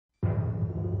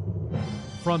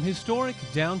From historic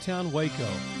downtown Waco,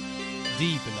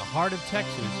 deep in the heart of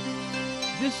Texas,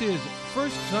 this is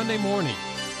First Sunday Morning,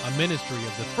 a ministry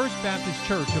of the First Baptist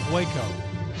Church of Waco.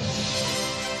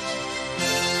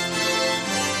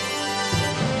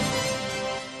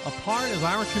 A part of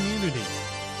our community,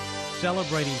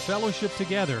 celebrating fellowship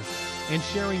together and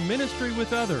sharing ministry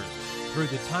with others through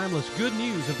the timeless good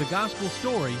news of the gospel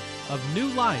story of new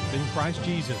life in Christ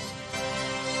Jesus.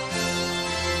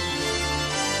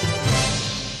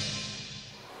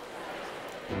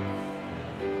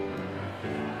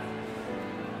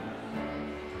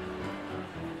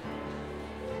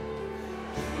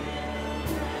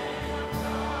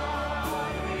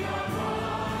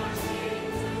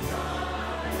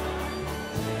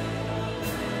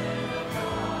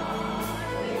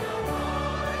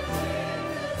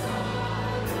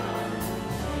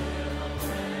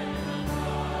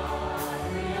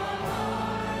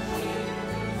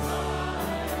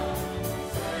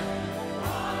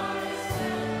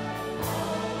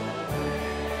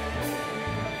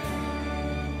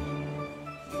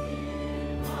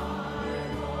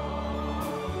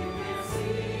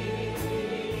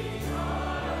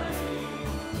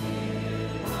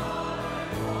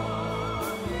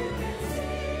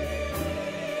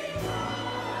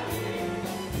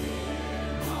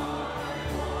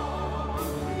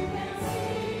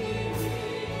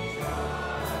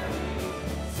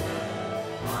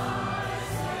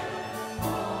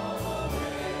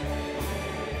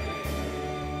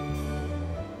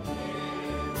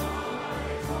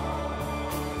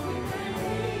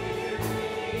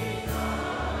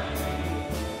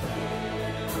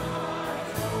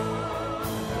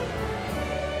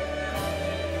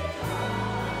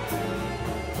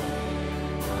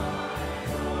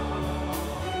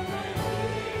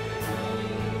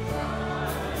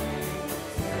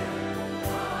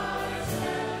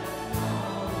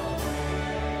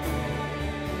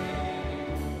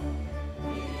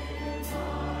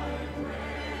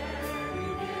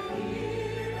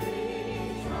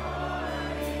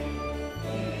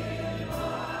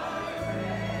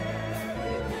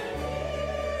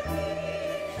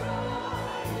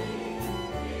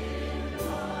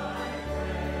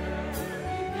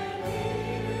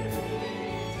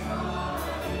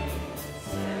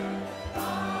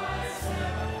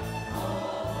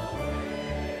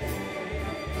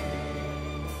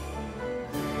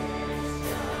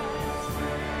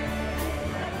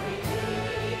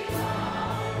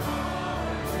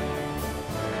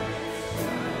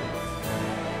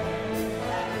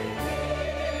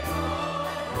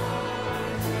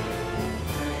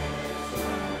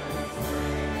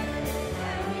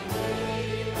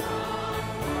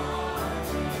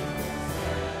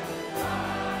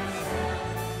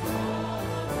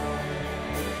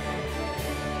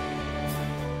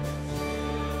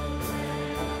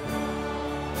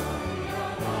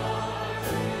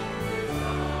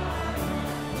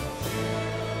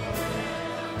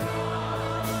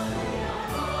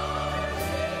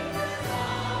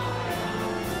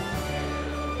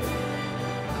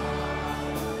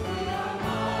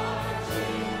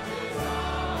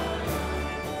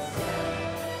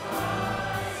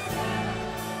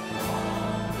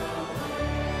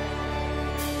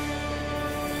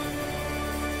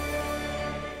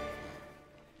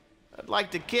 I'd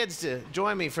like the kids to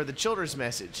join me for the children's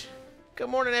message. Good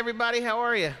morning, everybody. How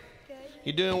are you? Good.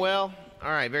 You doing well?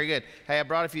 All right, very good. Hey, I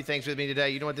brought a few things with me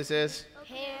today. You know what this is?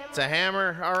 Hammer. It's a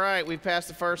hammer. All right, we passed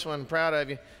the first one. Proud of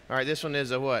you. All right, this one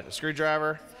is a what? A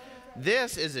screwdriver?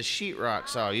 This is a sheetrock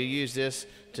saw. You use this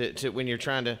to when you're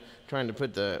trying to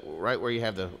put the right where you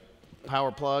have the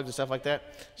power plugs and stuff like that.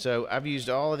 So I've used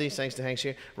all of these things to hang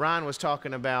sheet. Ryan was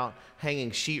talking about hanging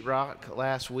sheetrock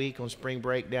last week on spring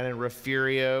break down in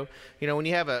Refugio. You know, when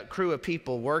you have a crew of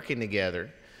people working together,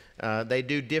 they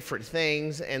do different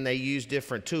things and they use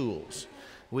different tools.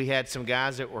 We had some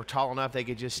guys that were tall enough they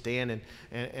could just stand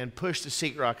and push the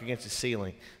sheetrock against the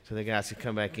ceiling so the guys could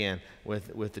come back in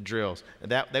with the drills.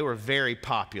 They were very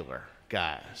popular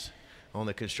guys on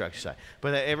the construction site.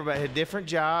 But everybody had a different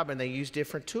job and they used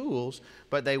different tools,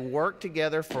 but they worked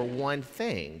together for one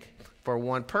thing, for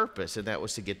one purpose, and that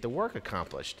was to get the work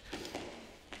accomplished.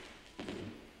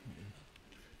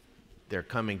 They're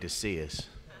coming to see us.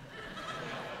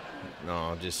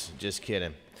 No, just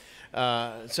kidding.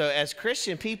 So as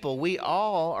Christian people, we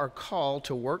all are called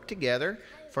to work together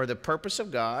for the purpose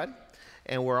of God,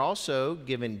 and we're also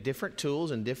given different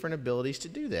tools and different abilities to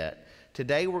do that.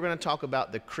 Today we're going to talk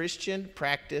about the Christian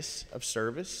practice of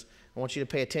service. I want you to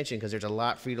pay attention because there's a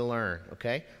lot for you to learn,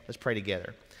 okay? Let's pray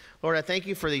together. Lord, I thank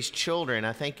you for these children.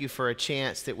 I thank you for a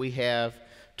chance that we have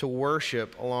to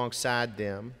worship alongside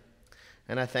them.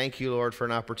 And I thank you, Lord, for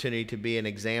an opportunity to be an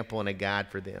example and a guide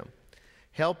for them.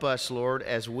 Help us, Lord,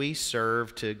 as we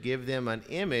serve, to give them an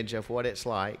image of what it's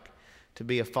like to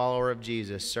be a follower of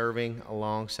Jesus, serving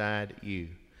alongside you.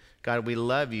 God, we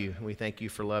love you, and we thank you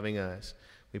for loving us.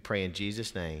 We pray in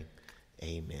Jesus' name,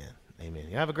 amen. Amen.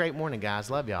 You have a great morning, guys.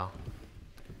 Love y'all.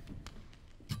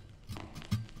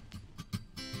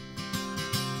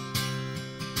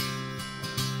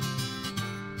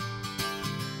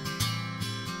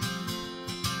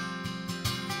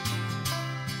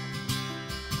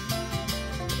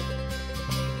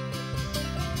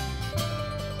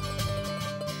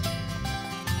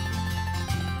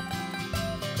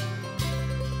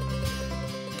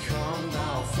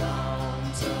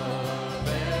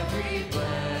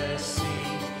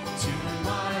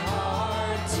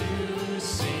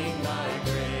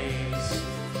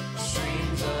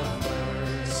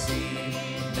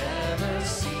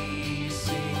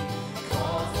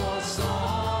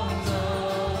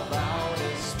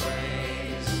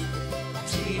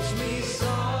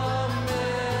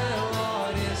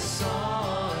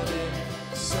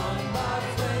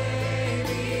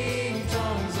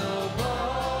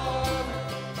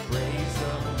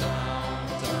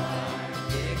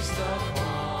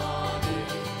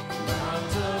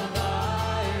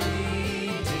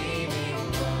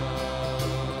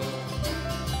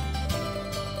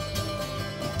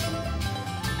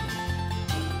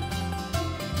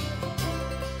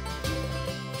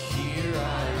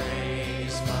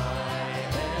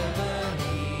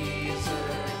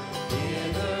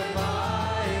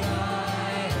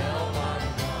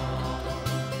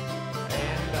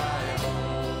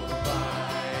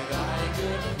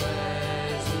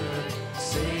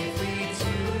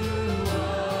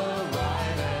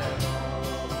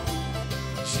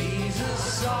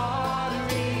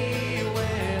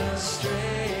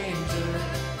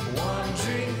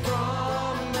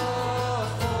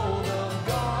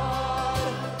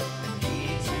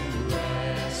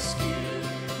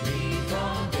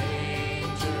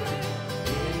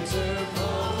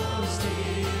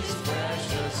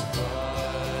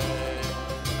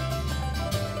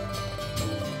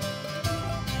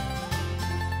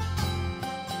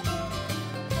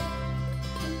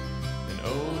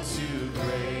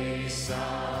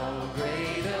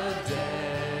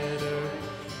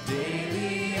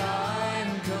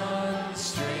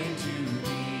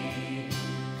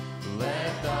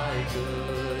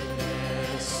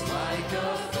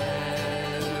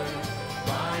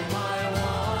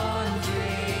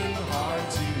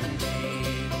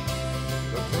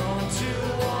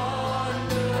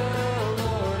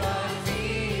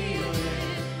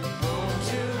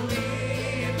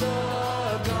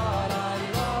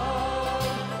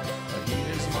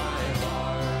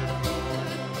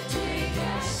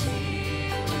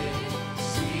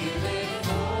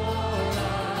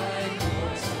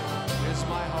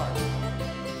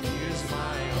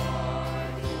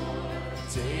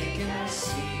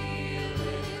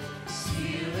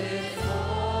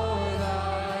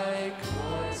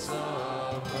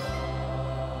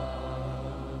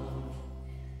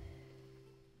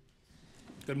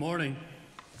 Good morning.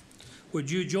 Would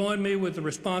you join me with the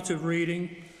responsive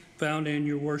reading found in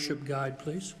your worship guide,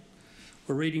 please?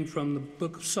 We're reading from the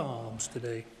book of Psalms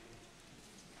today.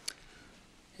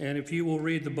 And if you will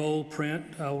read the bold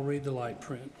print, I will read the light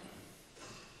print.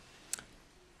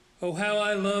 Oh, how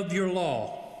I love your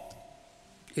law.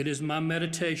 It is my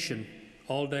meditation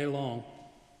all day long.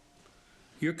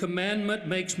 Your commandment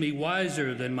makes me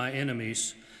wiser than my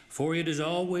enemies, for it is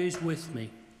always with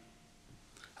me.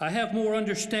 I have more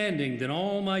understanding than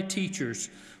all my teachers,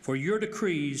 for your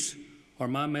decrees are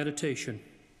my meditation.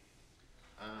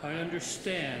 I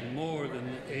understand more than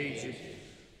the aged,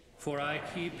 for I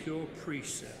keep your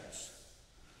precepts.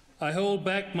 I hold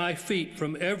back my feet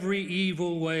from every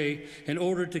evil way in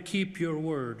order to keep your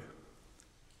word.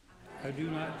 I do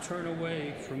not turn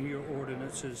away from your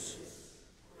ordinances,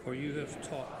 for you have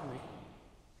taught me.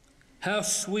 How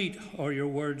sweet are your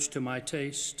words to my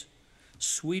taste,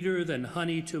 sweeter than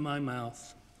honey to my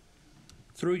mouth.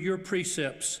 Through your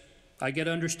precepts I get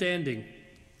understanding.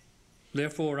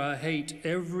 Therefore I hate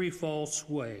every false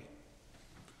way.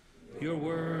 Your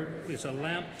word is a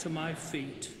lamp to my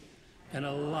feet and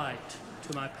a light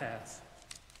to my path.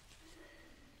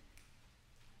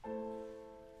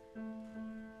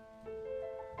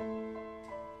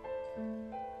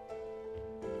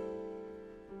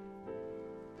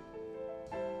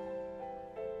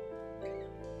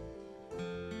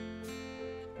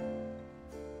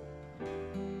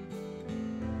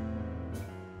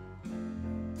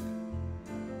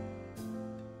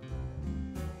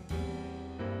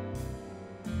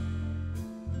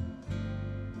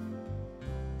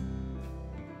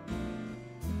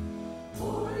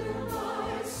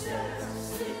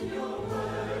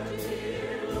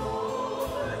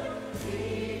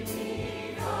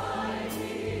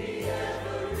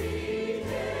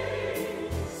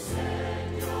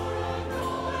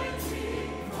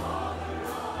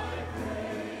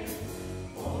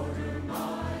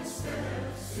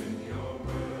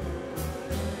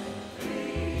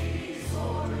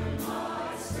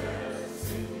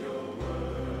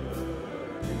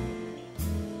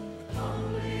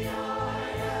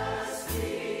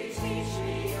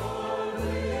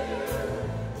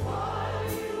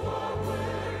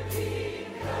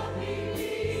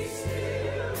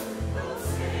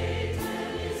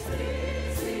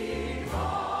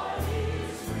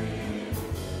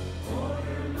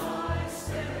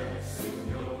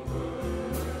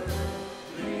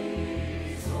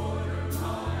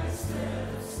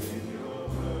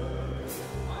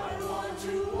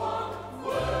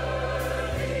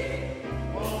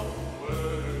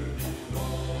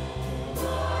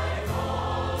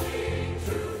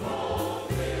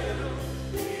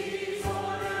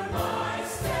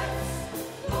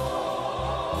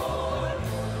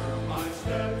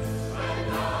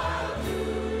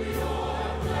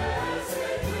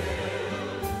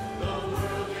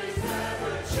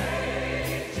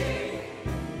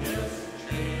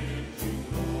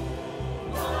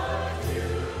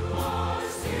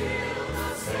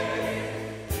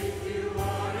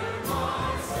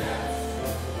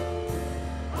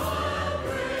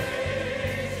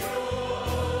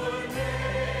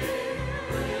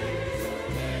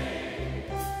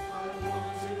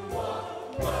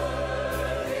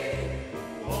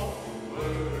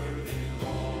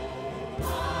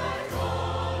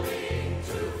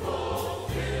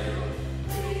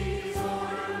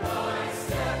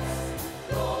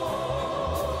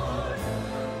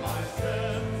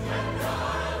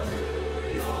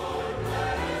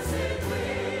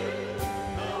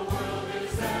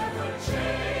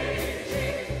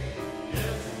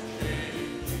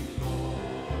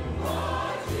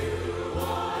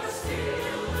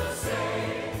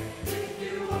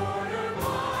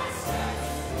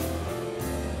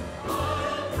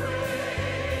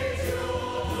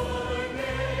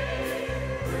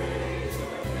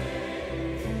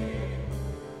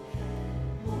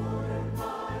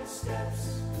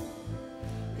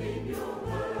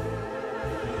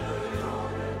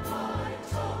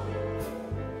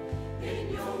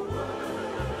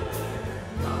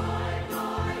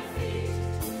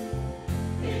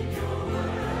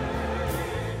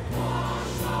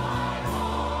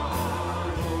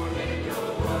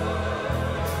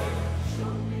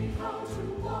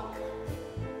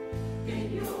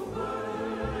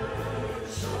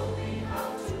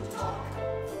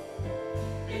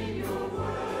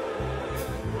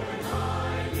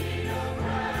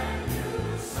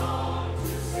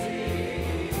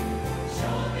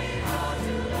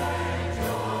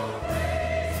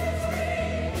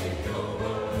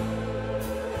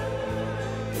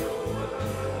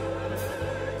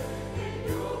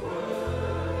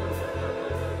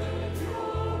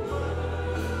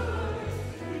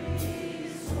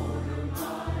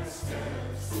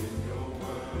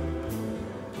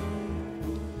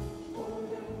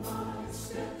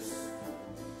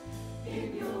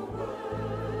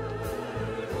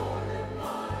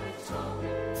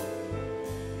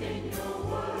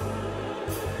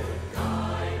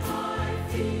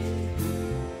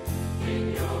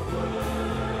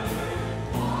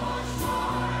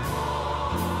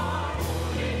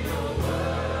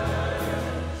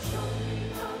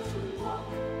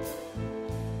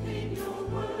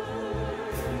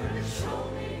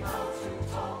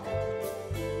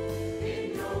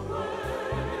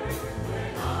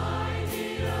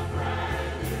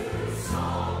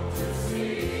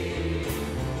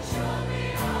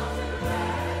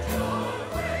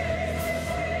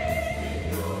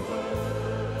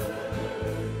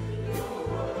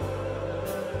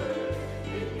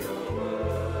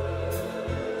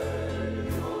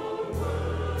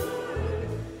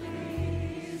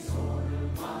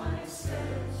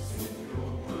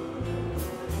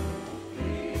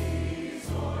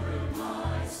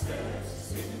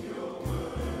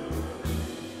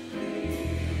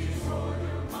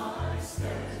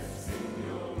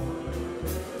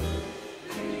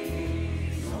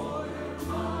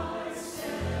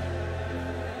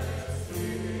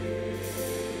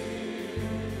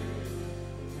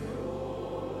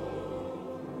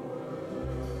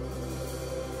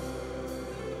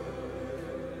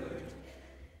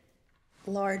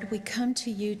 Lord, we come to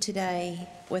you today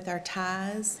with our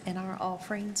tithes and our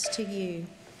offerings to you.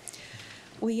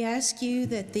 We ask you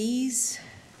that these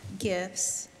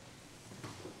gifts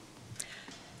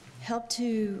help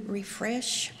to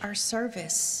refresh our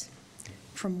service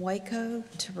from Waco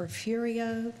to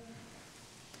Refugio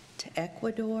to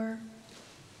Ecuador,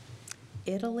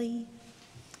 Italy,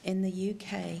 and the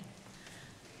UK.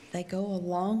 They go a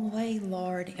long way,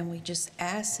 Lord, and we just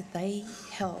ask that they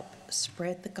help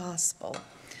spread the gospel.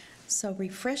 So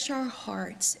refresh our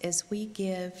hearts as we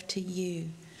give to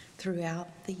you throughout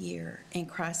the year. In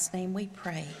Christ's name we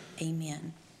pray,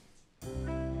 amen.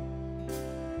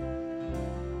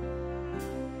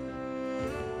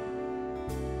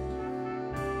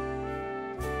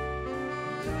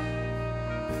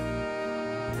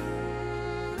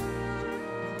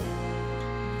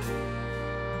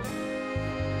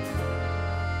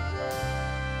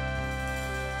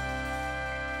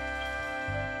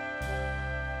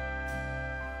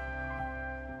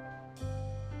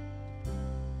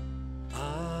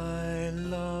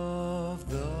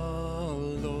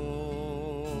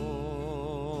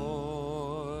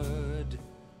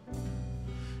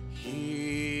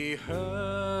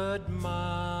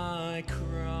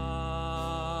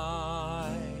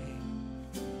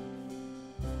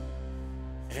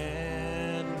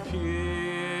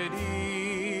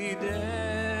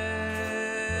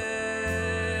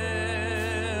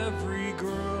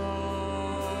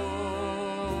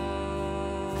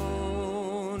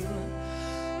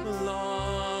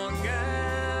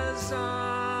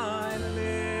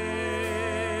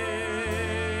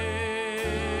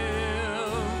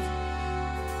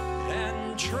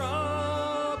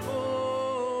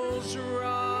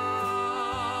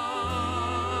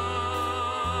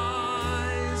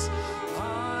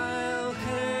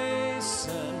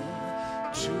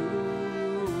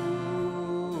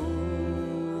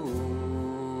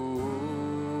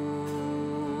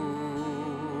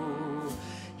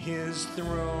 His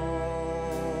throne.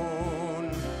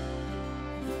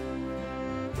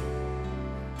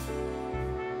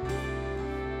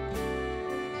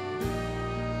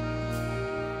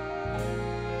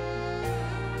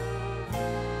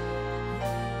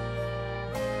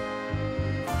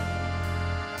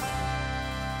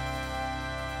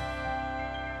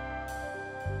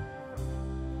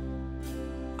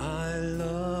 I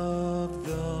love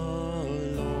the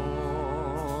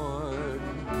Lord.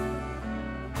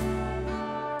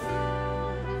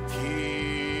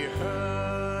 He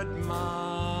heard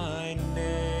my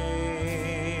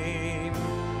name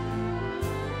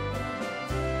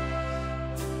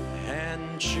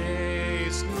and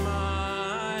chased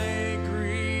my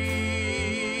grief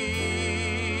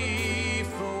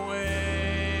away.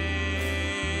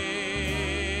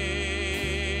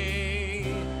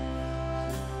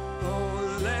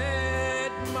 Oh,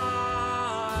 let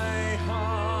my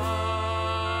heart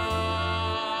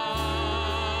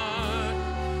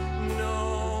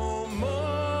no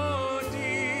more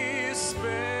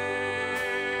despair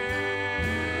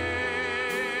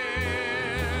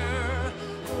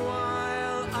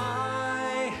while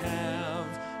I have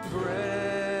breath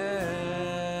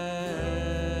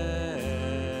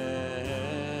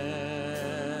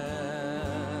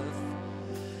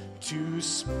to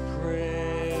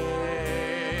spray.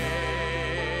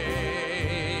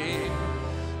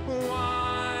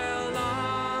 While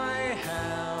I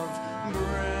have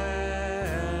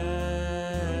breath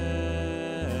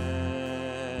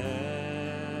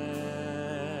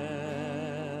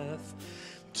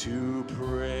to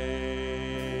pray.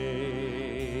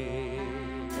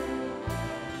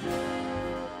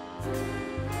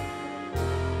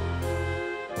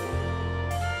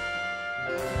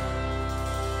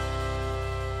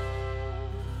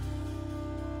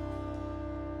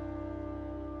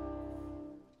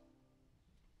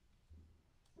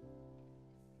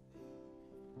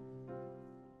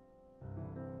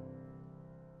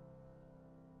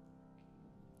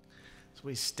 As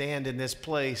we stand in this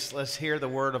place, let's hear the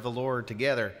word of the Lord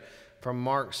together from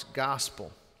Mark's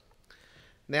Gospel.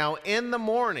 Now, in the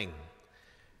morning,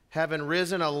 having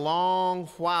risen a long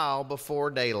while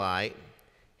before daylight,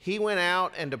 he went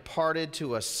out and departed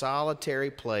to a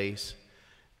solitary place,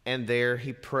 and there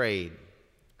he prayed.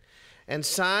 And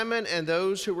Simon and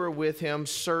those who were with him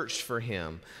searched for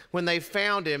him. When they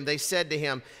found him, they said to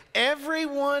him,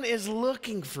 "Everyone is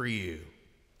looking for you."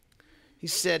 He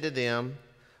said to them,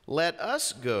 "Let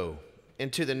us go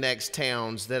into the next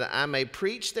towns, that I may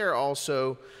preach there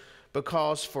also,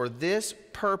 because for this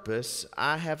purpose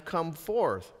I have come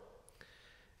forth."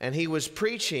 And he was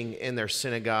preaching in their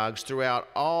synagogues throughout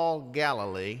all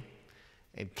Galilee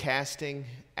and casting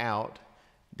out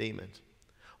demons.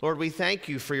 Lord, we thank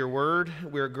you for your word.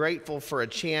 We're grateful for a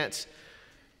chance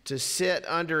to sit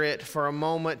under it for a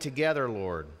moment together,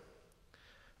 Lord.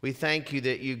 We thank you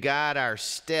that you guide our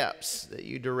steps, that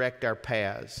you direct our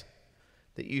paths,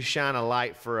 that you shine a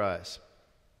light for us.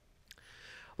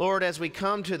 Lord, as we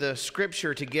come to the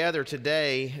scripture together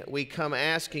today, we come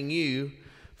asking you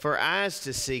for eyes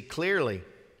to see clearly,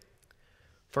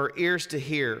 for ears to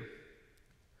hear.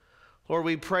 Lord,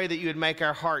 we pray that you would make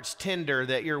our hearts tender,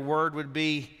 that your word would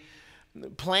be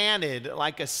planted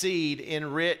like a seed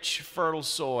in rich, fertile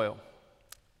soil.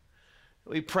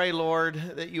 We pray, Lord,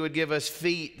 that you would give us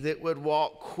feet that would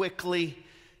walk quickly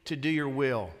to do your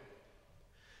will,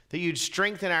 that you'd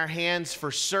strengthen our hands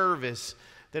for service,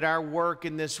 that our work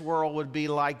in this world would be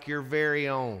like your very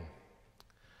own.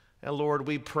 And Lord,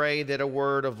 we pray that a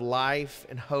word of life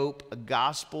and hope, a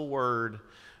gospel word,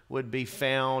 would be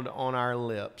found on our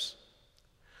lips.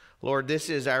 Lord, this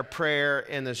is our prayer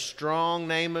in the strong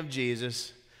name of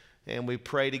Jesus, and we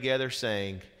pray together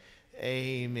saying,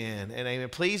 amen and amen.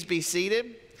 Please be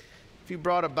seated. If you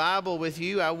brought a Bible with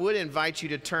you, I would invite you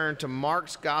to turn to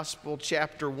Mark's Gospel,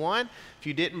 chapter 1. If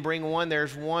you didn't bring one,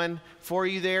 there's one for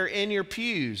you there in your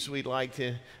pews. We'd like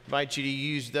to invite you to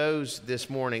use those this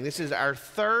morning. This is our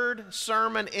third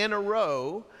sermon in a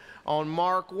row on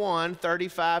Mark 1,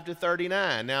 35 to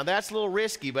 39. Now, that's a little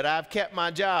risky, but I've kept my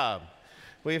job.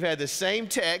 We've had the same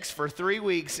text for 3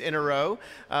 weeks in a row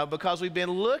because we've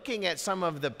been looking at some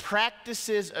of the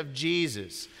practices of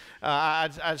Jesus.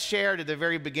 I shared at the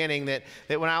very beginning that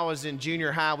when I was in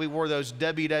junior high, we wore those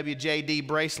WWJD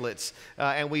bracelets,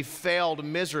 and we failed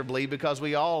miserably because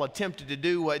we all attempted to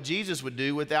do what Jesus would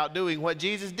do without doing what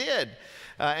Jesus did.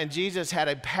 And Jesus had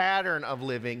a pattern of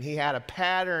living. He had a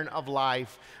pattern of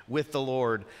life with the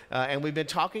Lord. And we've been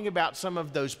talking about some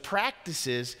of those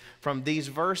practices from these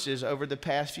verses over the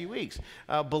past few weeks,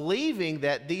 believing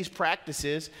that these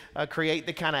practices create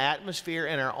the kind of atmosphere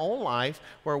in our own life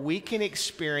where we can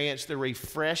experience the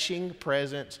refreshing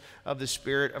presence of the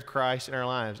Spirit of Christ in our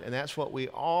lives. And that's what we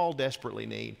all desperately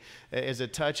need, is a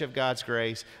touch of God's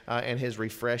grace and his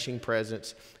refreshing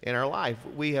presence in our life.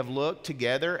 We have looked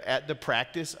together at the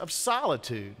practice of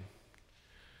solitude,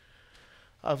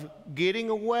 of getting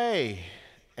away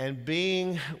and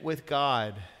being with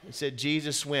God. It said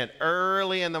Jesus went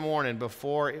early in the morning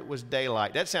before it was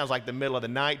daylight. That sounds like the middle of the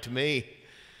night to me.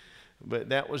 But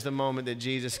that was the moment that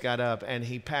Jesus got up and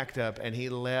he packed up and he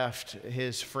left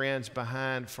his friends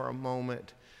behind for a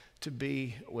moment to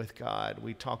be with God.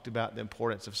 We talked about the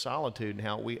importance of solitude and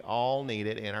how we all need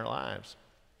it in our lives.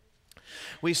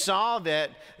 We saw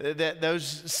that those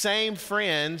same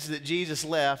friends that Jesus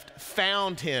left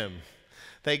found him.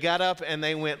 They got up and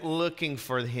they went looking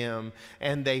for him,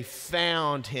 and they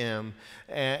found him,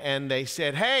 and they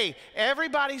said, hey,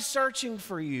 everybody's searching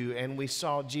for you. And we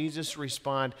saw Jesus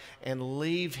respond and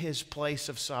leave his place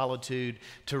of solitude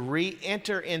to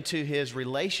re-enter into his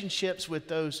relationships with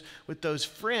those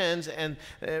friends and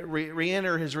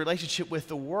re-enter his relationship with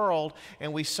the world.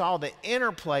 And we saw the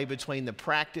interplay between the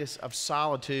practice of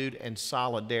solitude and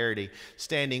solidarity,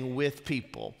 standing with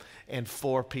people and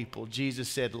for people. Jesus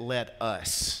said, let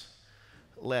us.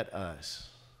 Let us.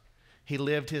 He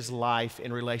lived his life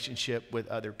in relationship with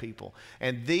other people.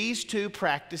 And these two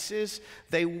practices,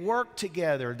 they work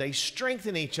together. They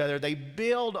strengthen each other. They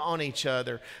build on each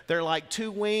other. They're like two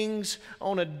wings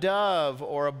on a dove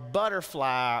or a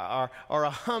butterfly or a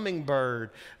hummingbird.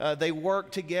 They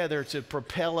work together to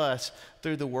propel us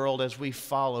through the world as we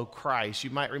follow Christ. You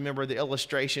might remember the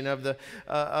illustration of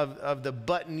the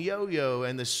button yo-yo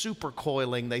and the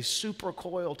supercoiling. They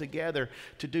supercoil together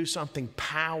to do something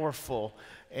powerful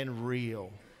and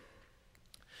real.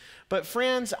 But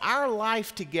friends, our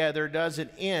life together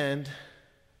doesn't end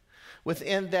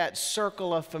within that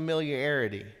circle of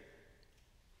familiarity.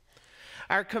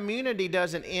 Our community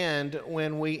doesn't end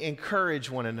when we encourage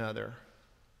one another.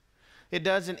 It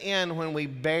doesn't end when we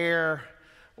bear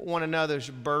one another's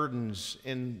burdens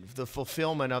in the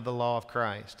fulfillment of the law of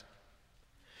Christ.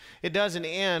 It doesn't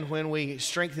end when we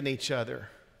strengthen each other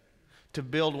to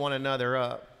build one another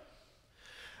up.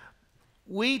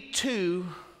 We too,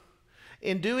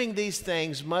 in doing these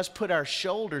things, must put our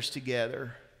shoulders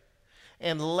together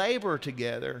and labor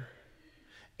together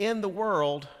in the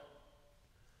world,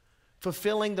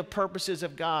 fulfilling the purposes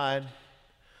of God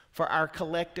for our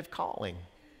collective calling.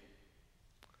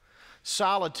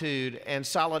 Solitude and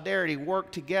solidarity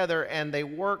work together, and they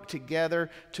work together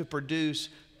to produce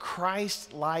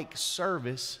Christ-like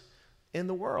service in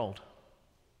the world.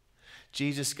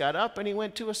 Jesus got up and he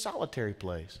went to a solitary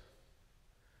place.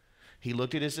 He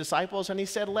looked at his disciples and he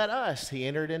said, let us. He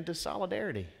entered into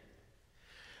solidarity.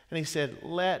 And he said,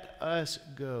 let us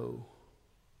go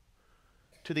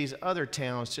to these other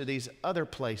towns, to these other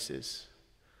places.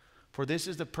 For this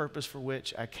is the purpose for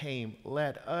which I came.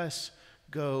 Let us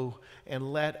go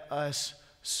and let us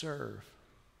serve.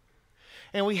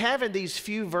 And we have in these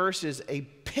few verses a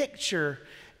picture,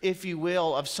 if you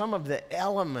will, of some of the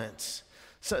elements,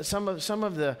 some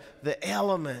of the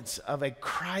elements of a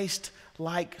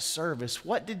Christ-like service.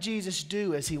 What did Jesus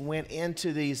do as he went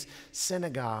into these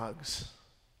synagogues?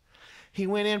 He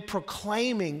went in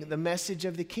proclaiming the message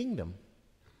of the kingdom.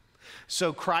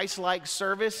 So Christ-like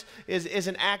service is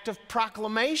an act of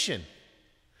proclamation.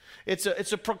 It's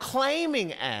a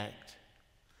proclaiming act.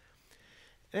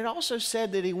 And it also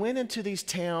said that he went into these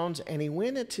towns and he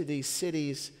went into these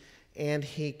cities and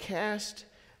he cast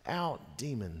out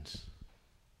demons.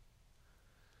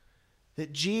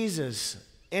 That Jesus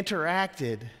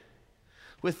interacted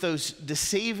with those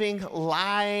deceiving,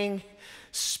 lying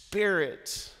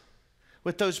spirits,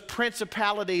 with those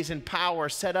principalities and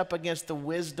powers set up against the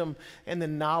wisdom and the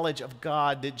knowledge of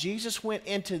God. That Jesus went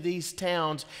into these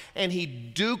towns and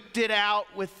he duked it out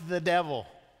with the devil.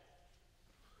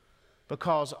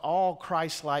 Because all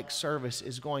Christ-like service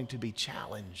is going to be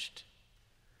challenged.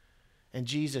 And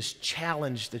Jesus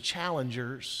challenged the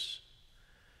challengers.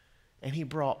 And he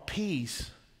brought peace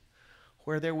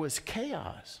where there was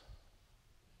chaos.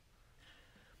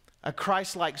 A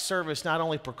Christ-like service not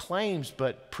only proclaims,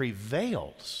 but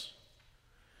prevails.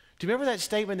 Do you remember that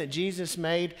statement that Jesus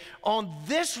made? On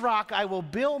this rock I will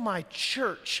build my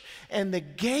church, and the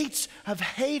gates of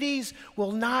Hades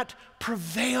will not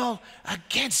prevail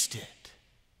against it.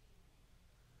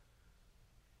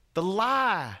 The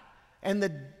lie and the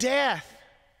death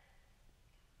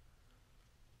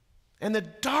and the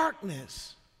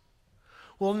darkness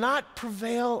will not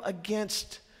prevail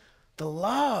against the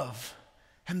love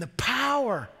and the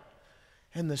power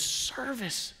and the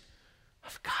service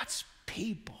of God's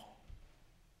people.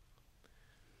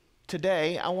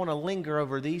 Today, I want to linger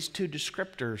over these two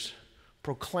descriptors,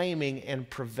 proclaiming and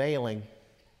prevailing,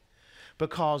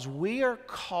 because we are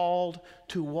called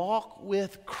to walk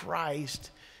with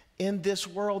Christ in this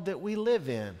world that we live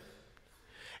in.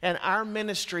 And our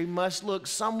ministry must look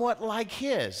somewhat like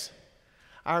his.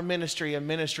 Our ministry, a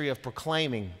ministry of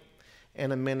proclaiming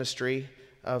and a ministry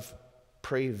of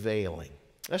prevailing.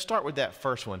 Let's start with that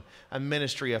first one, a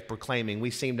ministry of proclaiming.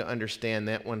 We seem to understand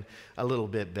that one a little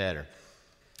bit better.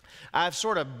 I've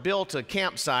sort of built a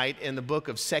campsite in the book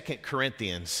of 2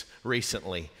 Corinthians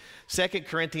recently. 2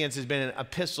 Corinthians has been an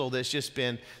epistle that's just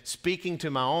been speaking to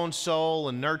my own soul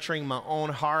and nurturing my own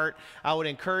heart. I would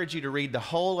encourage you to read the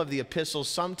whole of the epistle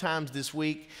sometimes this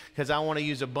week, because I want to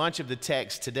use a bunch of the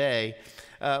text today.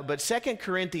 But 2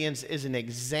 Corinthians is an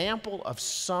example of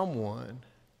someone,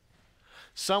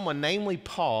 namely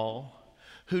Paul,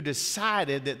 who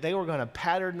decided that they were going to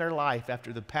pattern their life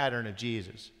after the pattern of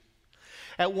Jesus.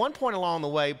 At one point along the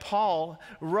way, Paul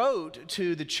wrote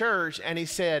to the church and he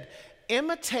said,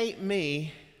 imitate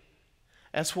me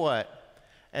as what?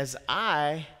 As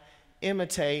I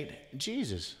imitate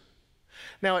Jesus.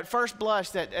 Now, at first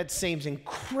blush, that seems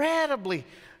incredibly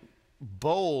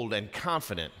bold and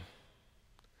confident.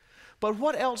 But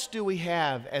what else do we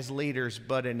have as leaders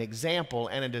but an example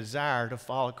and a desire to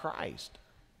follow Christ?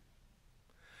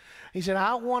 He said,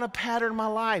 I want to pattern my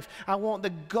life. I want the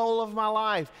goal of my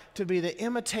life to be the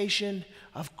imitation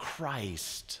of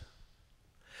Christ.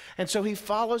 And so he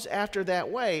follows after that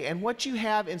way. And what you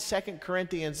have in 2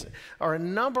 Corinthians are a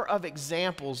number of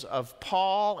examples of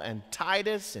Paul and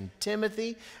Titus and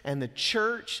Timothy and the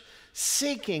church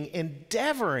seeking,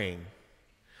 endeavoring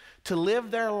to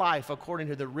live their life according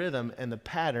to the rhythm and the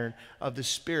pattern of the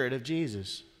Spirit of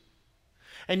Jesus.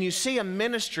 And you see a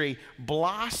ministry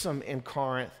blossom in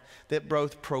Corinth that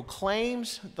both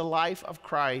proclaims the life of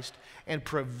Christ and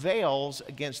prevails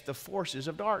against the forces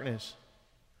of darkness.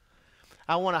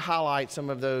 I want to highlight some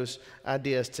of those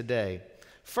ideas today.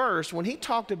 First, when he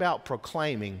talked about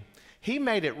proclaiming, he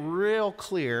made it real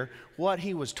clear what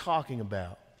he was talking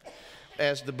about.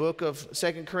 As the book of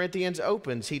 2 Corinthians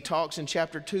opens, he talks in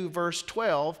chapter 2, verse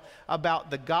 12,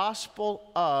 about the gospel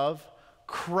of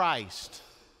Christ.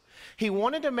 He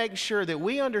wanted to make sure that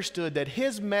we understood that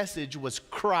his message was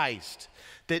Christ,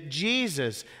 that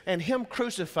Jesus and him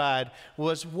crucified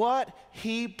was what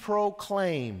he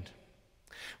proclaimed.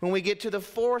 When we get to the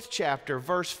 4th chapter,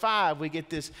 verse 5, we get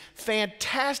this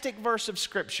fantastic verse of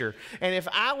Scripture. And if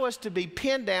I was to be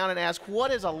pinned down and asked,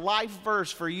 what is a life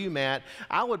verse for you, Matt?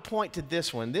 I would point to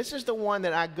this one. This is the one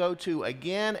that I go to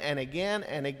again and again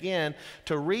and again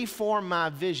to reform my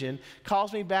vision,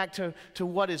 calls me back to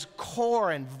what is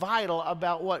core and vital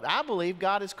about what I believe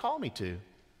God has called me to.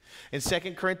 In 2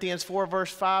 Corinthians 4,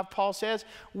 verse 5, Paul says,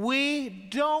 we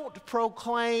don't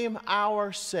proclaim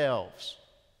ourselves.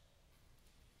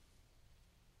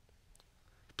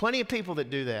 Plenty of people that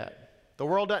do that. The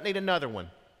world doesn't need another one.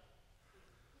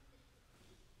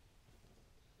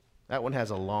 That one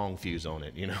has a long fuse on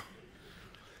it, you know.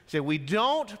 He said, we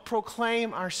don't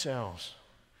proclaim ourselves,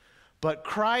 but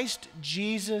Christ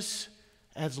Jesus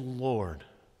as Lord.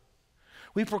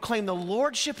 We proclaim the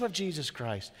lordship of Jesus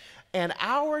Christ and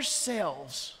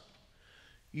ourselves,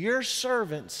 your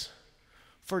servants,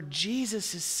 for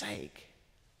Jesus' sake.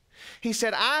 He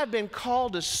said, I've been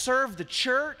called to serve the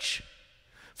church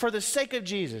for the sake of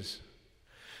Jesus,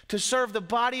 to serve the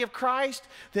body of Christ,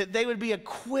 that they would be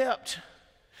equipped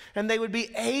and they would be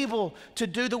able to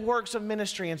do the works of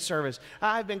ministry and service.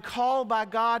 I've been called by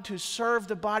God to serve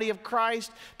the body of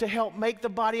Christ, to help make the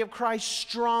body of Christ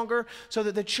stronger so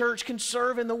that the church can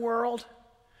serve in the world.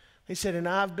 He said, and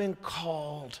I've been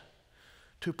called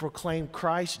to proclaim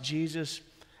Christ Jesus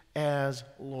as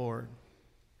Lord.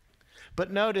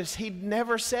 But notice, he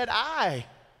never said I.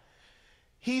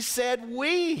 He said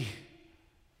we.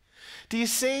 Do you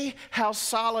see how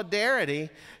solidarity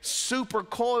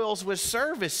supercoils with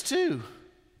service too?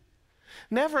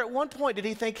 Never at one point did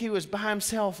he think he was by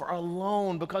himself or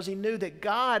alone, because he knew that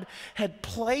God had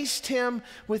placed him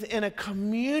within a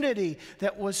community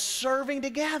that was serving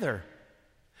together.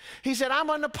 He said, I'm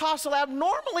an apostle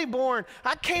abnormally born.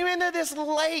 I came into this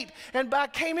late, and I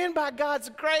came in by God's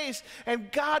grace,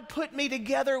 and God put me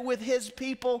together with his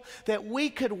people that we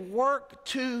could work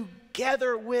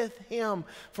together with him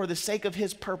for the sake of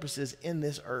his purposes in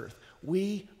this earth.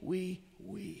 We.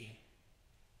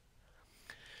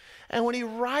 And when he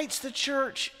writes the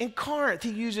church in Corinth, he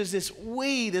uses this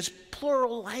we, this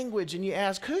plural language, and you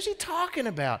ask, who's he talking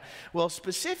about? Well,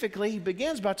 specifically, he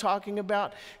begins by talking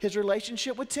about his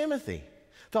relationship with Timothy.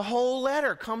 The whole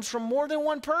letter comes from more than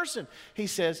one person. He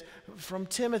says, from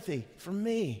Timothy, from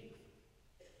me.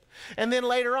 And then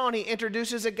later on, he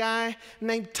introduces a guy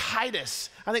named Titus.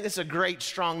 I think that's a great,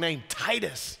 strong name,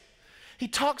 Titus. He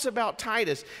talks about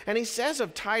Titus, and he says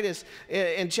of Titus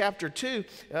in chapter 2,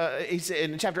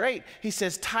 in chapter 8, he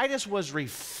says, Titus was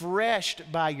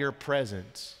refreshed by your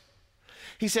presence.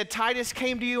 He said, Titus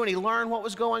came to you and he learned what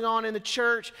was going on in the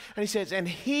church, and he says, and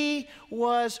he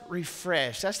was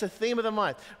refreshed. That's the theme of the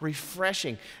month,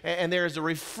 refreshing. And there is a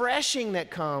refreshing that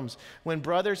comes when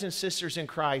brothers and sisters in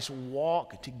Christ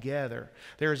walk together.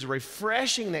 There is a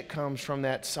refreshing that comes from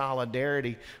that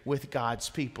solidarity with God's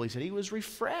people. He said he was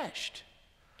refreshed.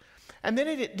 And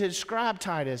then he described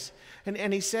Titus,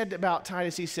 and he said about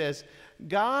Titus, he says,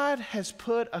 God has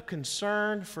put a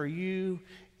concern for you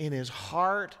in his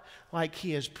heart like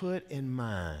he has put in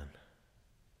mine.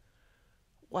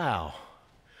 Wow.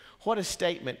 What a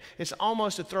statement. It's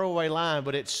almost a throwaway line,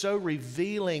 but it's so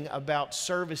revealing about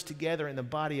service together in the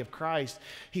body of Christ.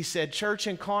 He said, church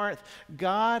in Corinth,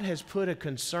 God has put a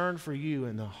concern for you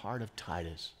in the heart of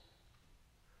Titus.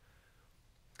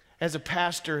 As a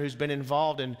pastor who's been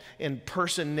involved in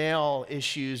personnel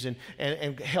issues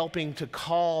and helping to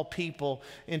call people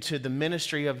into the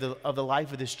ministry of the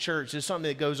life of this church, it's something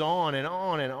that goes on and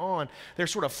on and on.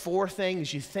 There's sort of four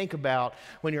things you think about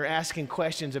when you're asking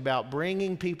questions about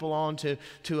bringing people on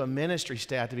to a ministry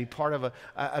staff, to be part of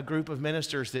a group of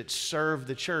ministers that serve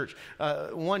the church.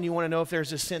 One, you want to know if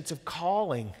there's a sense of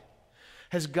calling.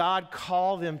 Has God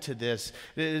called them to this?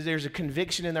 There's a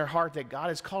conviction in their heart that God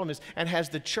has called them to this. And has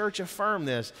the church affirmed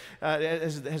this?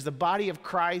 Has the body of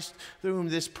Christ, through whom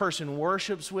this person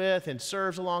worships with and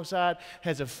serves alongside,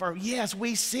 has affirmed, yes,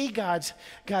 we see God's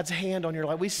hand on your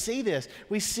life. We see this.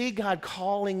 We see God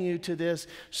calling you to this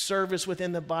service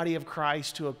within the body of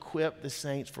Christ to equip the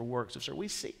saints for works of service. We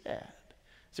see that.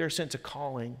 Is there a sense of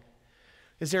calling?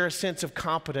 Is there a sense of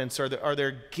competence? Are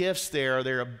there gifts there? Are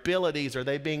there abilities? Are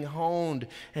they being honed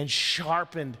and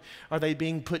sharpened? Are they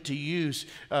being put to use?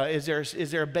 Is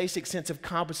there a basic sense of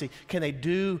competency? Can they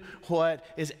do what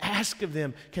is asked of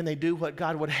them? Can they do what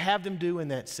God would have them do in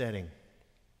that setting?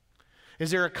 Is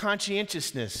there a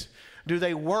conscientiousness? Do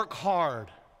they work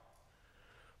hard?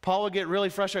 Paul would get really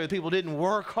frustrated with people who didn't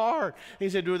work hard.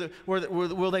 He said,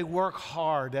 will they work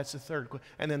hard? That's the third question.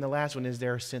 And then the last one, is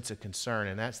there a sense of concern?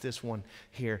 And that's this one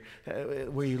here,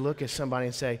 where you look at somebody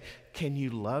and say, can you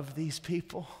love these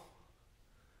people?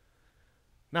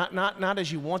 Not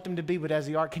as you want them to be, but as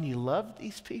they are. Can you love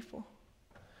these people?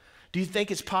 Do you think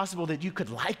it's possible that you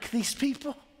could like these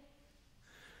people?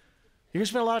 You're going to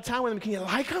spend a lot of time with them. Can you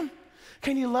like them?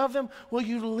 Can you love them? Will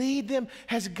you lead them?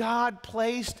 Has God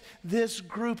placed this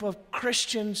group of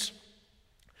Christians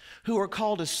who are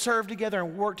called to serve together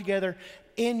and work together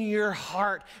in your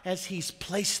heart as he's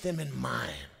placed them in mine?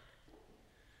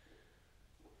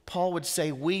 Paul would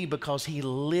say we because he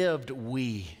lived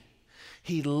we.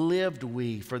 He lived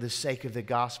we for the sake of the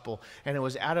gospel. And it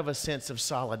was out of a sense of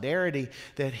solidarity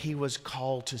that he was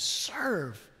called to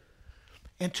serve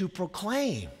and to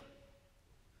proclaim.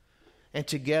 And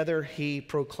together he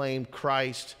proclaimed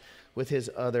Christ with his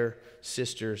other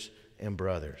sisters and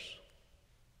brothers.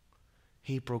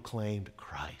 He proclaimed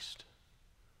Christ.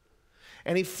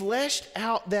 And he fleshed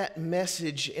out that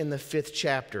message in the 5th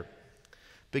chapter,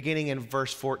 beginning in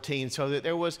verse 14, so that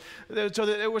there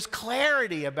was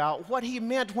clarity about what he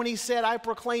meant when he said, I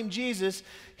proclaim Jesus.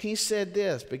 He said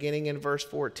this, beginning in verse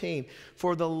 14,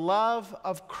 for the love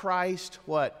of Christ,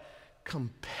 what?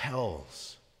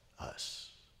 Compels us.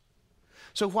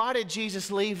 So why did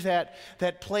Jesus leave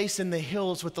that place in the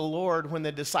hills with the Lord when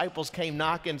the disciples came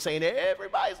knocking saying,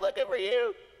 everybody's looking for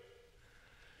you?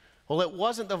 Well, it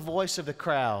wasn't the voice of the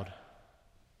crowd,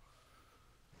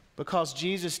 because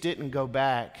Jesus didn't go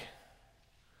back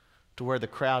to where the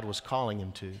crowd was calling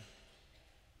him to.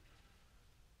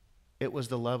 It was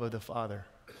the love of the Father.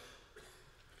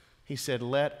 He said,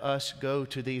 let us go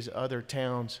to these other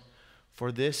towns,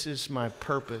 for this is my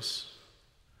purpose.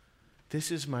 This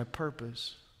is my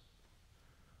purpose.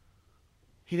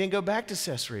 He didn't go back to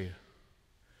Caesarea.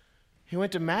 He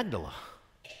went to Magdala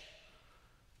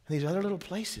and these other little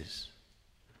places.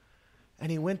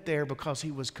 And he went there because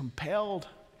he was compelled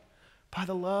by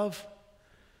the love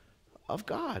of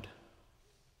God.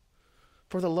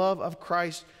 For the love of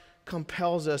Christ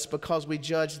compels us, because we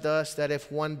judge thus that if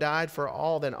one died for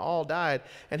all, then all died.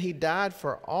 And he died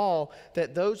for all,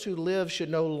 that those who live should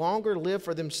no longer live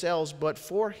for themselves, but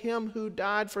for him who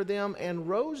died for them and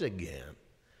rose again.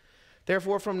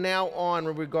 Therefore, from now on,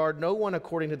 we regard no one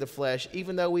according to the flesh.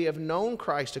 Even though we have known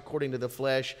Christ according to the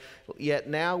flesh, yet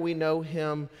now we know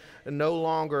him no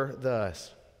longer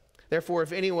thus. Therefore,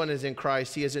 if anyone is in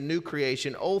Christ, he is a new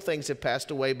creation. Old things have passed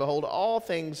away. Behold, all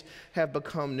things have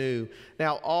become new.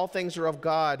 Now all things are of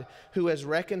God, who has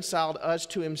reconciled us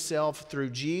to himself through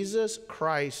Jesus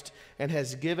Christ and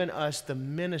has given us the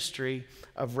ministry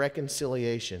of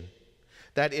reconciliation.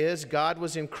 That is, God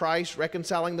was in Christ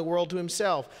reconciling the world to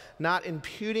himself, not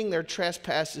imputing their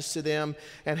trespasses to them,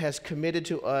 and has committed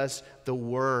to us the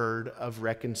word of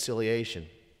reconciliation.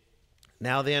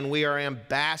 Now then, we are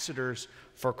ambassadors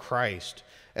for Christ.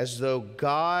 As though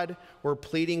God were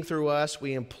pleading through us,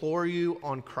 we implore you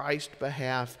on Christ's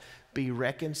behalf, be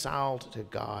reconciled to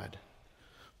God.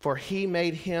 For he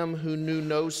made him who knew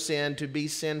no sin to be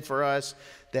sin for us,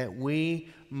 that we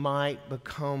might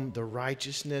become the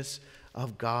righteousness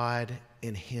of God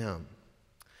in him.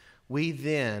 We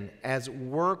then, as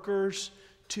workers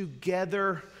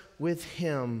together with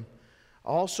him,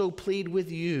 also plead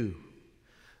with you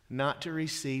not to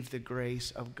receive the grace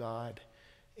of God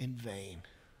in vain.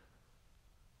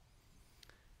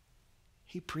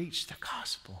 He preached the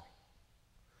gospel.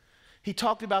 He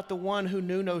talked about the one who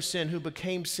knew no sin, who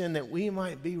became sin that we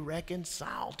might be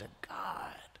reconciled to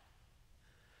God.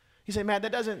 You say, Matt,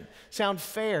 that doesn't sound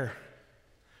fair.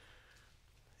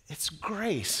 It's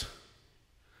grace.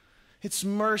 It's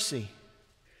mercy.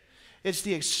 It's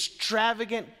the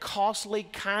extravagant, costly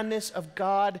kindness of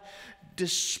God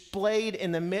displayed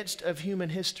in the midst of human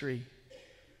history.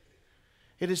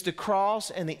 It is the cross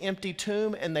and the empty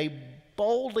tomb, and they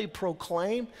boldly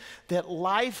proclaim that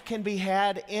life can be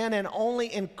had in and only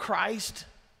in Christ,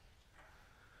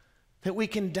 that we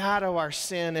can die to our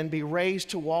sin and be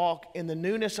raised to walk in the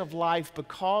newness of life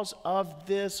because of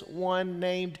this one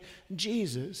named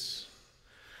Jesus.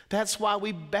 That's why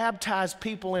we baptize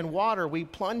people in water. We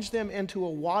plunge them into a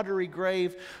watery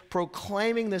grave,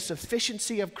 proclaiming the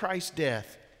sufficiency of Christ's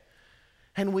death.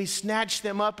 And we snatch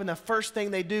them up, and the first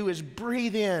thing they do is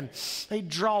breathe in. They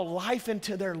draw life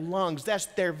into their lungs. That's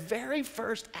their very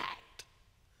first act.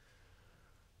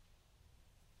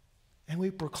 And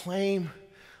we proclaim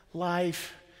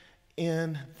life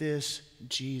in this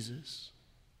Jesus.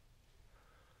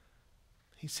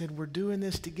 He said, we're doing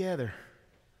this together.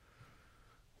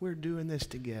 We're doing this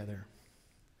together.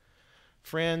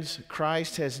 Friends,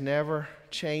 Christ has never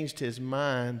changed his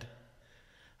mind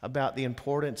about the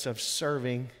importance of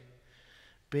serving,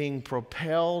 being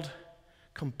propelled,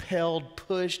 compelled,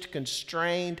 pushed,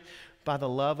 constrained by the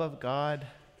love of God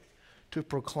to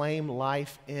proclaim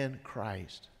life in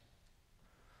Christ.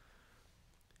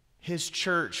 His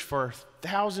church for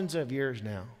thousands of years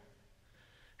now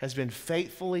has been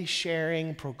faithfully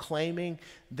sharing, proclaiming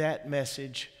that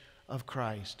message of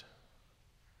Christ.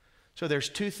 So there's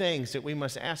two things that we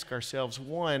must ask ourselves.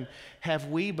 One, have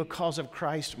we, because of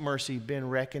Christ's mercy, been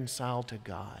reconciled to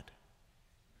God?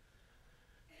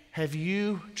 Have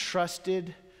you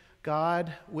trusted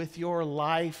God with your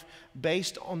life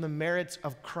based on the merits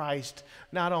of Christ,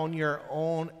 not on your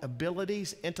own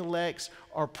abilities, intellects,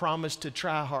 or promise to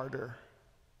try harder?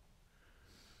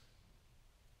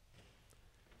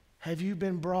 Have you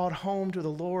been brought home to the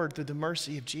Lord through the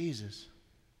mercy of Jesus?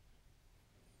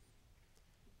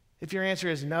 If your answer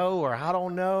is no or I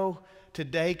don't know,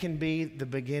 today can be the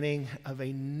beginning of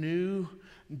a new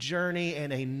journey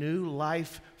and a new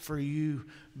life for you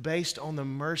based on the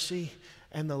mercy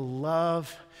and the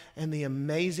love and the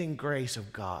amazing grace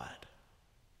of God.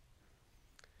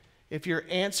 If your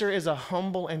answer is a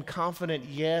humble and confident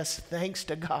yes, thanks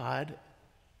to God,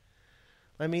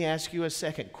 let me ask you a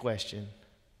second question.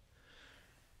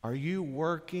 Are you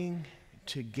working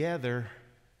together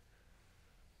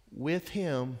with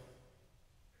Him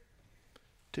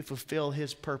to fulfill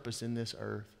His purpose in this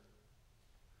earth?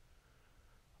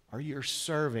 Are you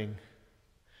serving?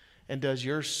 And does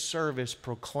your service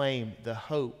proclaim the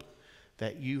hope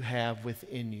that you have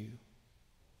within you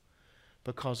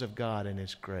because of God and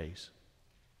His grace?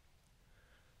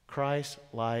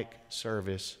 Christ-like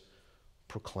service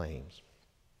proclaims.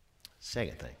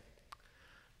 Second thing,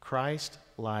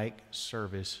 Christ-like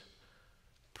service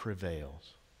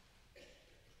prevails.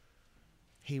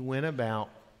 He went about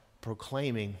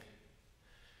proclaiming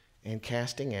and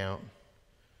casting out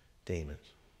demons.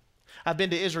 I've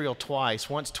been to Israel twice,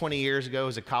 once 20 years ago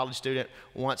as a college student,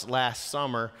 once last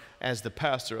summer as the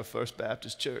pastor of First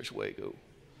Baptist Church, Waco.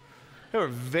 They were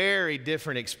very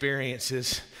different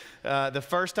experiences. The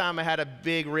first time I had a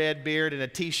big red beard and a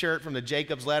t-shirt from the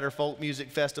Jacob's Ladder Folk Music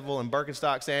Festival and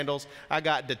Birkenstock sandals. I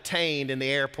got detained in the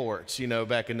airports,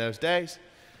 back in those days.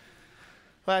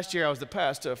 Last year I was the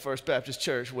pastor of First Baptist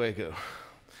Church, Waco.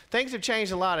 Things have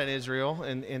changed a lot in Israel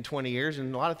in 20 years,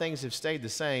 and a lot of things have stayed the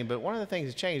same, but one of the things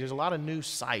that's changed, there's a lot of new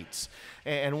sites.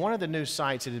 And one of the new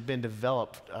sites that had been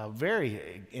developed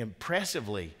very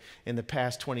impressively in the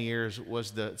past 20 years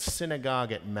was the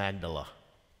synagogue at Magdala.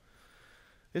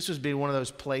 This was one of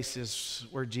those places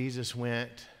where Jesus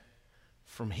went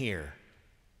from here.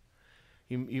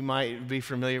 You might be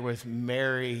familiar with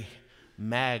Mary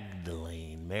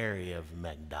Magdalene, Mary of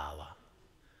Magdala,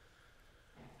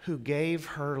 who gave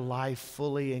her life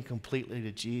fully and completely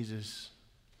to Jesus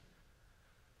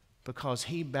because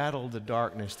He battled the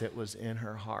darkness that was in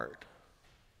her heart.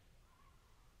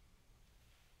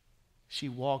 She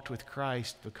walked with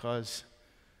Christ because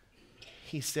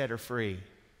He set her free.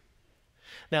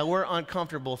 Now, we're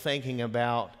uncomfortable thinking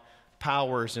about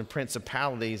powers and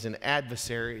principalities and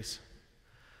adversaries.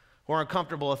 We're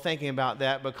uncomfortable thinking about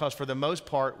that because for the most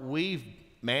part, we've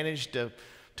managed to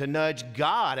nudge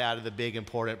God out of the big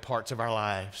important parts of our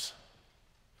lives.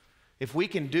 If we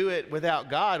can do it without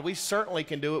God, we certainly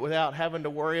can do it without having to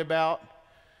worry about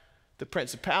the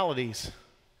principalities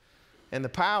and the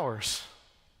powers.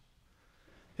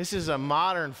 This is a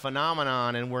modern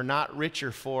phenomenon, and we're not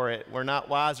richer for it, we're not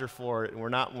wiser for it, and we're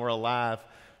not more alive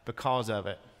because of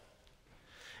it.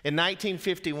 In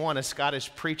 1951, a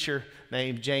Scottish preacher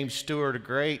named James Stewart, a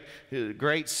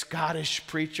great Scottish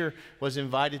preacher, was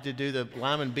invited to do the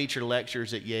Lyman Beecher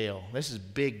lectures at Yale. This is a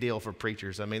big deal for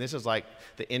preachers. I mean, this is like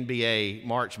the NBA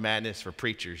March Madness for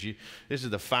preachers. This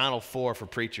is the Final Four for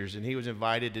preachers, and he was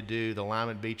invited to do the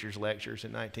Lyman Beecher's lectures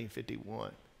in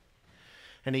 1951.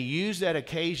 And he used that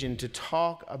occasion to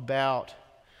talk about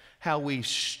how we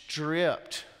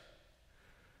stripped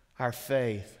our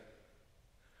faith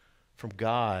from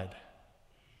God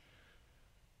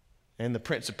and the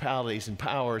principalities and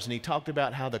powers. And he talked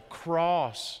about how the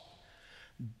cross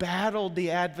battled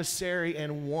the adversary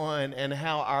and won, and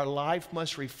how our life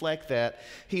must reflect that.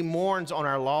 He mourns on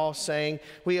our loss, saying,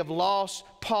 "We have lost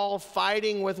Paul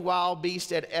fighting with wild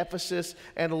beasts at Ephesus,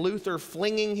 and Luther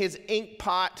flinging his ink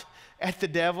pot at the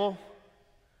devil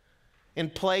in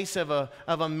place of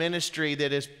a ministry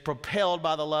that is propelled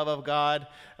by the love of God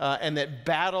and that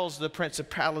battles the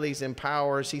principalities and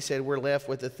powers." He said, we're left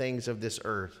with the things of this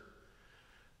earth,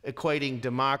 equating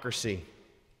democracy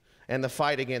and the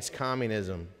fight against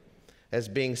communism as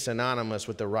being synonymous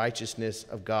with the righteousness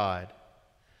of God.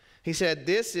 He said,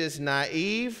 this is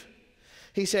naive.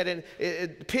 He said,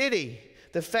 pity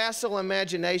the facile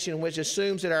imagination which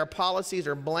assumes that our policies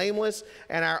are blameless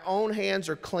and our own hands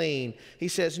are clean. He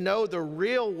says, no, the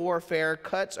real warfare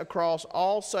cuts across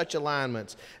all such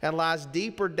alignments and lies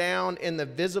deeper down in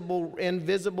the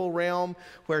invisible realm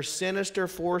where sinister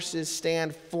forces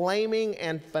stand flaming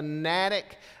and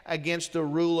fanatic against the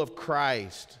rule of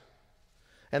Christ.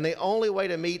 And the only way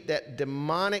to meet that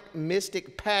demonic,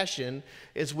 mystic passion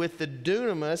is with the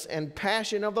dunamis and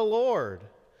passion of the Lord.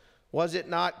 Was it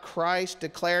not Christ's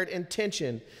declared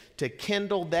intention to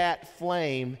kindle that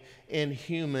flame in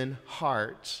human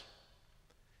hearts?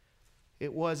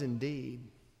 It was indeed.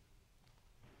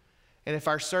 And if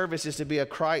our service is to be a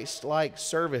Christ-like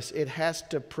service, it has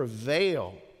to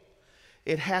prevail.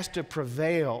 It has to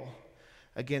prevail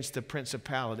against the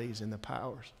principalities and the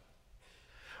powers.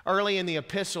 Early in the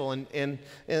epistle, in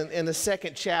the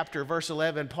second chapter, verse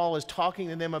 11, Paul is talking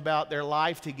to them about their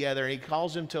life together, and he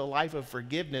calls them to a life of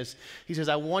forgiveness. He says,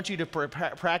 I want you to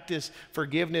practice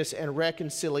forgiveness and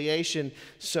reconciliation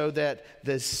so that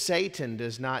the Satan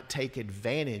does not take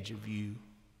advantage of you.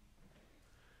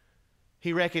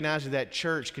 He recognizes that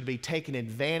church could be taken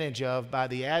advantage of by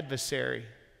the adversary.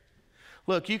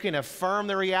 Look, you can affirm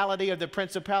the reality of the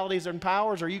principalities and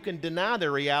powers, or you can deny the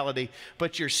reality,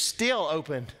 but you're still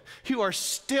open. You are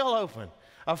still open,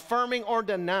 affirming or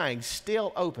denying,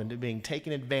 still open to being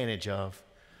taken advantage of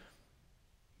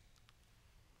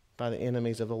by the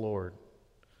enemies of the Lord,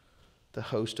 the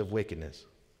host of wickedness.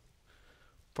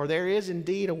 For there is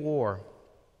indeed a war,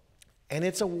 and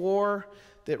it's a war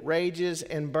that rages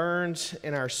and burns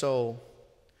in our soul.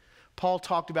 Paul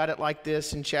talked about it like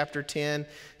this in chapter 10.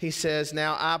 He says,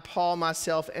 now I, Paul,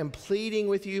 myself, am pleading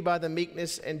with you by the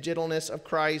meekness and gentleness of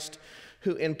Christ,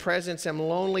 who in presence am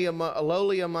lowly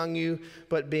among you,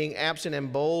 but being absent am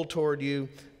bold toward you.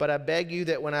 But I beg you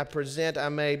that when I present, I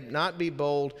may not be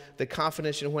bold, the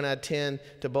confidence when I tend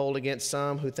to bold against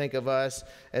some who think of us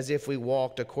as if we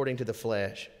walked according to the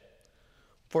flesh.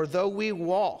 For though we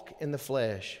walk in the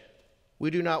flesh, we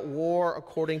do not war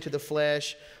according to the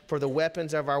flesh, for the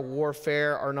weapons of our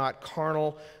warfare are not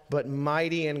carnal, but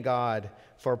mighty in God,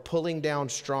 for pulling down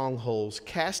strongholds,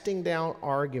 casting down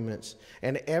arguments,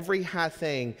 and every high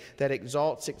thing that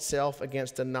exalts itself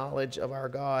against the knowledge of our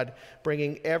God,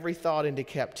 bringing every thought into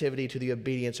captivity to the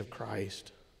obedience of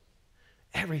Christ.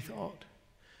 Every thought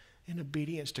in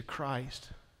obedience to Christ.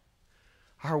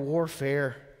 Our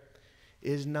warfare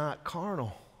is not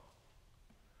carnal.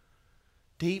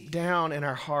 Deep down in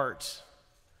our hearts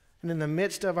and in the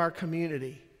midst of our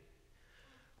community,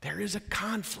 there is a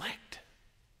conflict.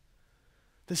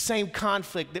 The same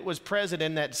conflict that was present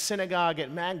in that synagogue at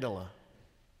Magdala.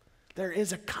 There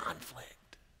is a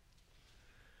conflict.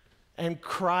 And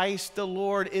Christ the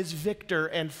Lord is victor,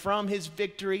 and from his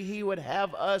victory he would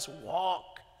have us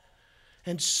walk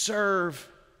and serve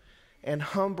and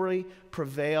humbly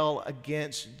prevail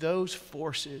against those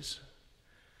forces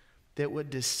that would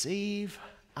deceive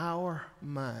our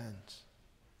minds.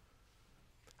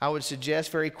 I would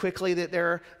suggest very quickly that there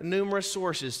are numerous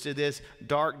sources to this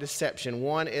dark deception.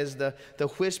 One is the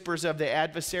whispers of the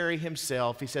adversary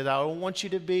himself. He says, I don't want you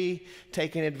to be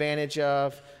taken advantage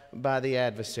of by the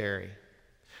adversary.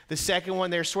 The second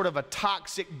one, there's sort of a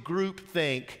toxic group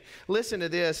think. Listen to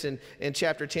this in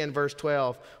chapter 10, verse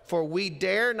 12. For we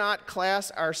dare not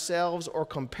class ourselves or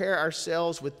compare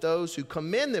ourselves with those who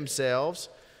commend themselves,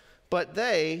 but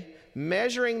they,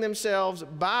 measuring themselves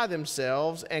by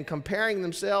themselves and comparing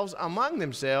themselves among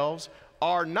themselves,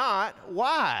 are not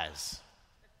wise.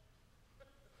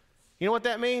 You know what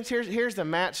that means? Here's the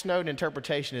Matt Snowden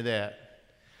interpretation of that.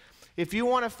 If you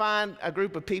want to find a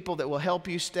group of people that will help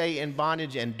you stay in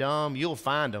bondage and dumb, you'll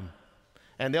find them.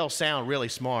 And they'll sound really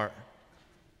smart.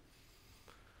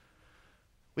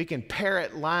 We can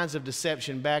parrot lines of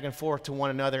deception back and forth to one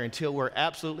another until we're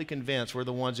absolutely convinced we're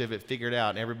the ones who have it figured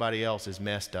out and everybody else is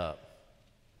messed up.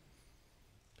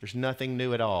 There's nothing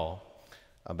new at all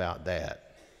about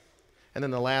that. And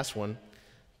then the last one,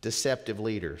 deceptive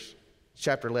leaders.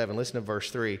 Chapter 11, listen to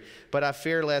verse 3. But I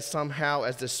fear lest somehow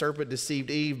as the serpent deceived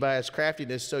Eve by his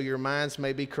craftiness, so your minds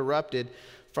may be corrupted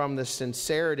from the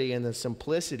sincerity and the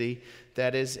simplicity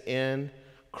that is in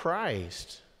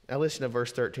Christ. Now listen to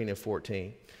verse 13 and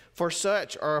 14. For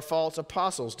such are false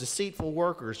apostles, deceitful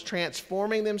workers,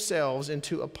 transforming themselves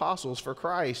into apostles for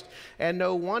Christ. And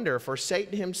no wonder, for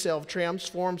Satan himself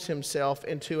transforms himself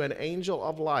into an angel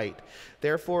of light.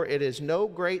 Therefore it is no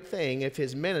great thing if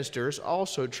his ministers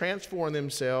also transform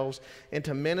themselves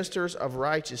into ministers of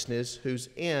righteousness, whose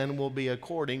end will be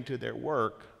according to their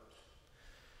work.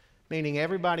 Meaning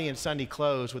everybody in Sunday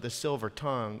clothes with a silver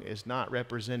tongue is not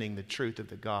representing the truth of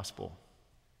the gospel.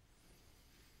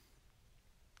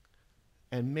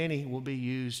 And many will be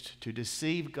used to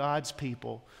deceive God's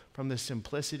people from the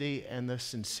simplicity and the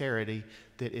sincerity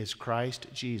that is Christ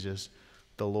Jesus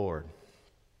the Lord.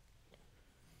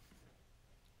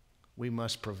 We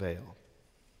must prevail.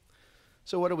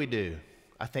 So what do?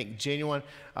 I think genuine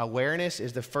awareness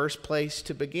is the first place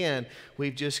to begin.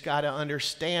 We've just got to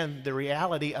understand the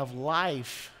reality of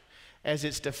life as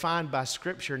it's defined by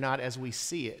Scripture, not as we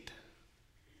see it.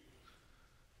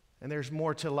 And there's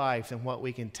more to life than what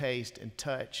we can taste and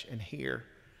touch and hear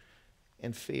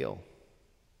and feel.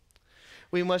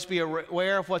 We must be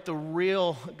aware of what the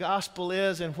real gospel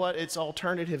is and what its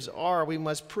alternatives are. We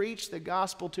must preach the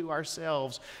gospel to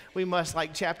ourselves. We must,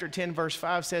 like chapter 10, verse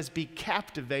 5 says, be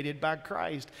captivated by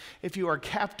Christ. If you are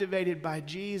captivated by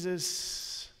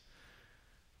Jesus,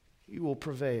 you will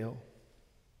prevail.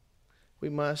 We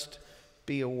must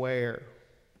be aware.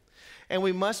 And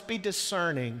we must be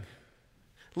discerning.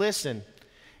 Listen,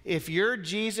 if your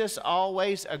Jesus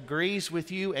always agrees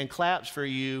with you and claps for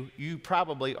you, you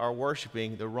probably are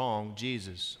worshiping the wrong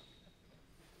Jesus.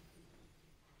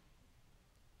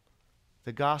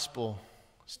 The gospel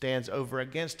stands over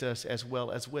against us as well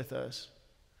as with us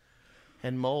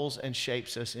and molds and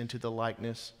shapes us into the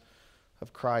likeness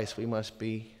of Christ. We must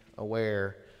be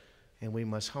aware and we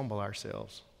must humble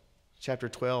ourselves. Chapter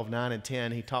 12, 9 and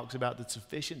 10, he talks about the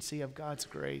sufficiency of God's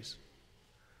grace.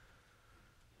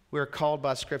 We are called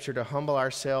by Scripture to humble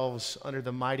ourselves under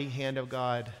the mighty hand of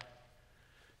God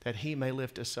that he may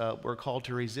lift us up. We're called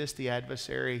to resist the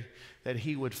adversary that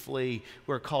he would flee.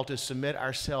 We're called to submit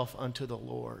ourselves unto the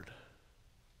Lord.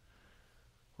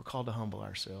 We're called to humble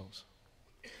ourselves.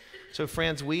 So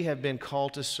friends, we have been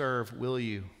called to serve. Will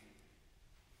you?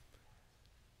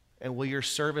 And will your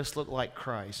service look like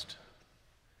Christ?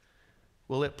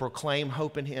 Will it proclaim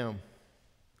hope in him?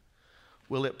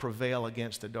 Will it prevail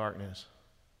against the darkness?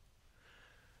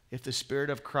 If the Spirit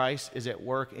of Christ is at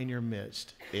work in your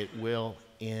midst, it will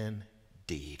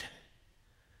indeed.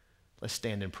 Let's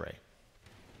stand and pray.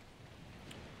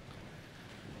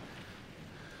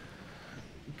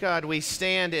 God, we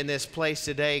stand in this place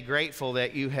today grateful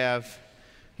that you have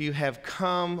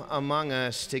come among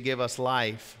us to give us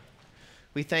life.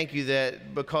 We thank you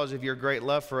that because of your great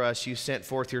love for us, you sent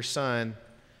forth your Son,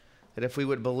 that if we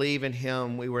would believe in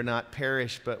him, we would not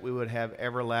perish, but we would have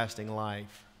everlasting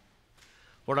life.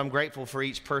 Lord, I'm grateful for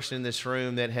each person in this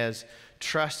room that has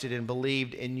trusted and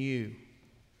believed in you.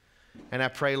 And I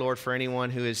pray, Lord, for anyone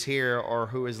who is here or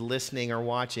who is listening or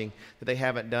watching, that they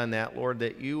haven't done that, Lord,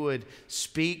 that you would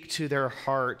speak to their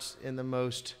hearts in the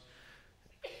most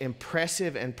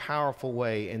impressive and powerful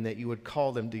way, and that you would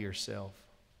call them to yourself.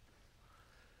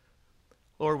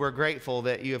 Lord, we're grateful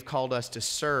that you have called us to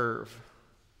serve.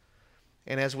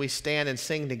 And as we stand and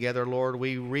sing together, Lord,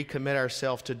 we recommit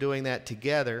ourselves to doing that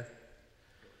together,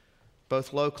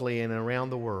 both locally and around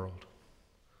the world.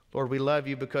 Lord, we love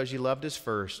you because you loved us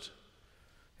first.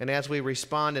 And as we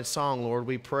respond in song, Lord,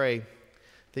 we pray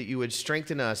that you would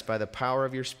strengthen us by the power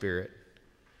of your Spirit.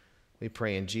 We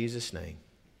pray in Jesus' name.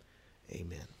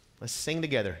 Amen. Let's sing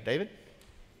together. David?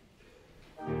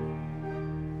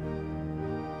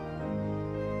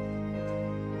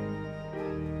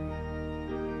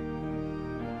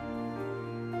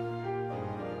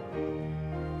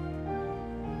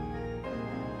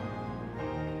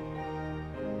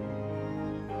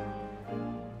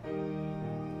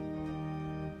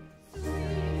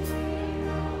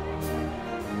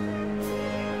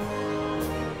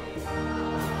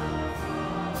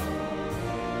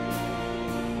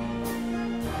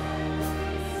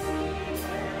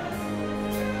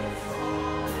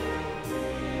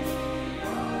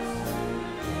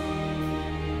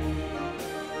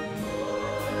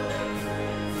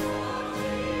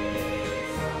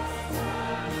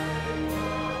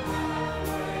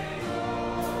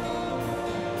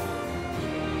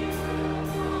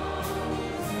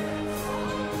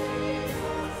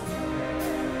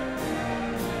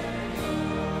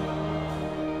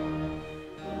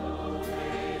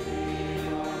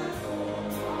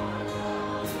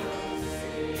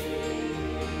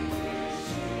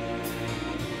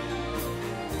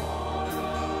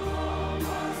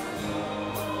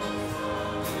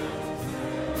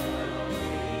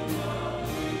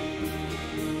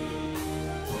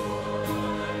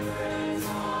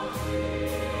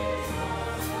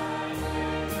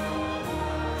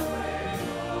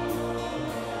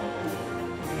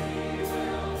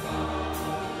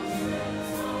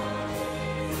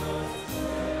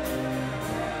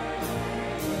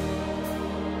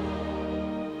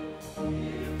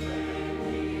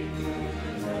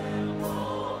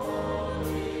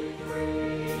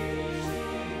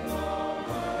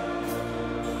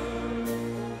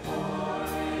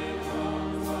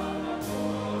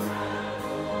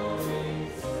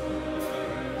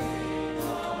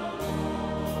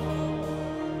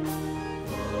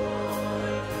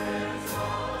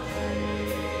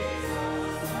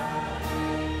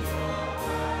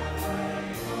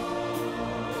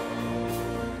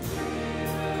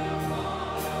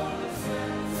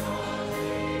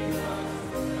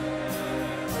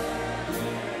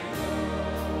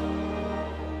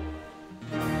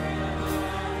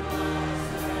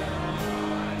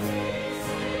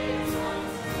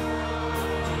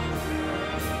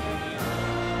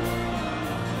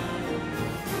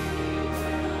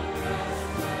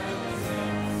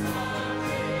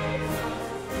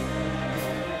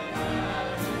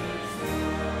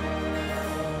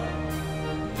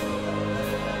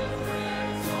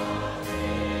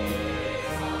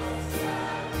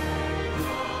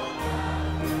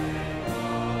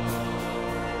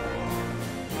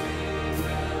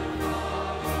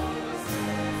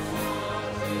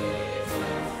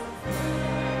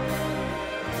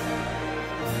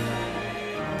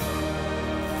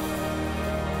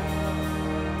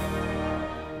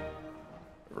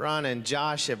 Ron and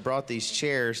Josh have brought these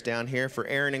chairs down here for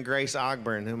Aaron and Grace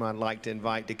Ogburn, whom I'd like to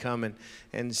invite to come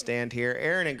and stand here.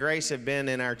 Aaron and Grace have been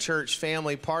in our church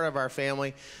family, part of our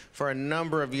family, for a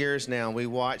number of years now. We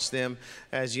watched them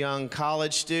as young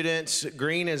college students,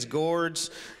 green as gourds,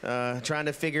 trying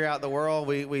to figure out the world.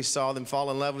 We saw them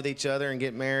fall in love with each other and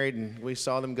get married, and we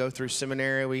saw them go through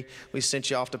seminary. We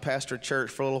sent you off to pastor church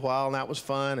for a little while, and that was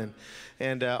fun.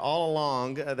 And all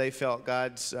along, they felt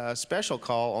God's special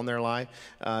call on their life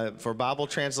for Bible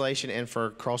translation and for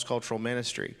cross-cultural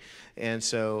ministry. And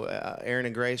so Aaron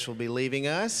and Grace will be leaving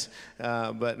us,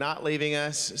 but not leaving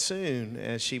us soon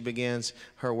as she begins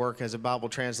her work as a Bible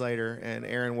translator and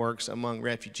Aaron works among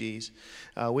refugees.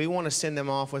 We want to send them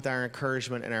off with our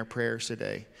encouragement and our prayers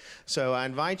today. So I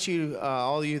invite you,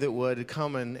 all of you that would,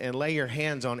 come and lay your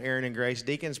hands on Aaron and Grace.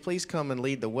 Deacons, please come and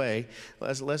lead the way.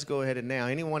 Let's go ahead and now.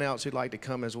 Anyone else who'd like to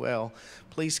come as well,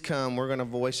 please come. We're going to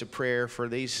voice a prayer for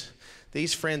these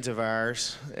friends of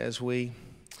ours as we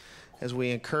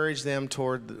encourage them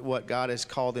toward what God has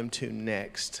called them to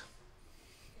next.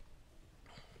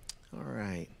 All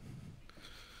right.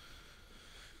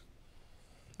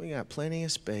 We got plenty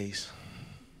of space.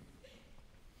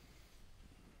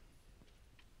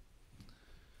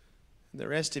 The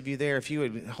rest of you there, if you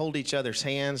would hold each other's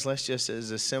hands, let's just,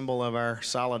 as a symbol of our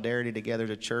solidarity together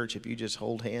to church, if you just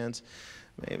hold hands,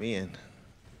 maybe. And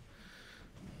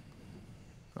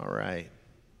all right.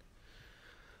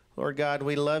 Lord God,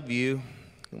 we love you,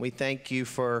 and we thank you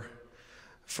for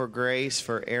Grace,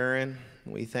 for Aaron.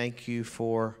 We thank you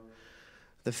for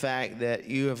the fact that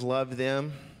you have loved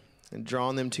them and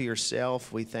drawn them to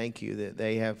yourself. We thank you that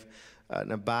they have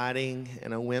an abiding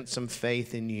and a winsome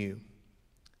faith in you.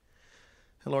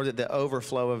 And Lord, that the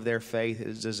overflow of their faith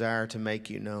is desire to make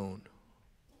you known.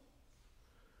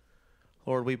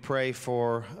 Lord, we pray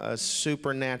for a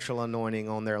supernatural anointing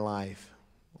on their life,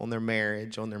 on their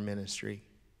marriage, on their ministry.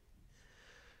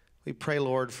 We pray,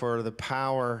 Lord, for the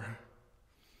power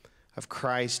of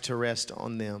Christ to rest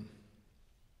on them,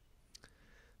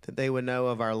 that they would know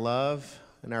of our love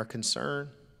and our concern,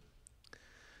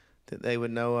 that they would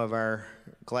know of our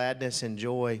gladness and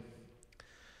joy.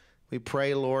 We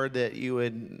pray, Lord, that you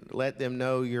would let them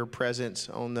know your presence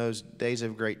on those days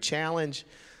of great challenge,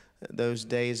 those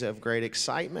days of great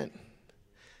excitement,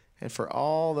 and for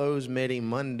all those many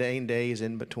mundane days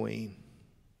in between.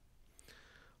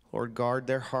 Lord, guard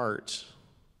their hearts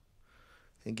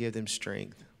and give them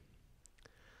strength.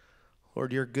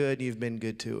 Lord, you're good. You've been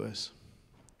good to us.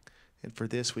 And for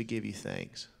this, we give you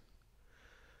thanks.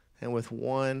 And with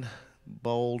one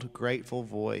bold, grateful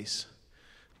voice,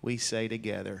 we say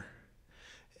together,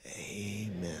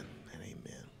 amen and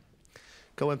amen.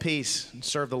 Go in peace and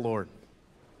serve the Lord.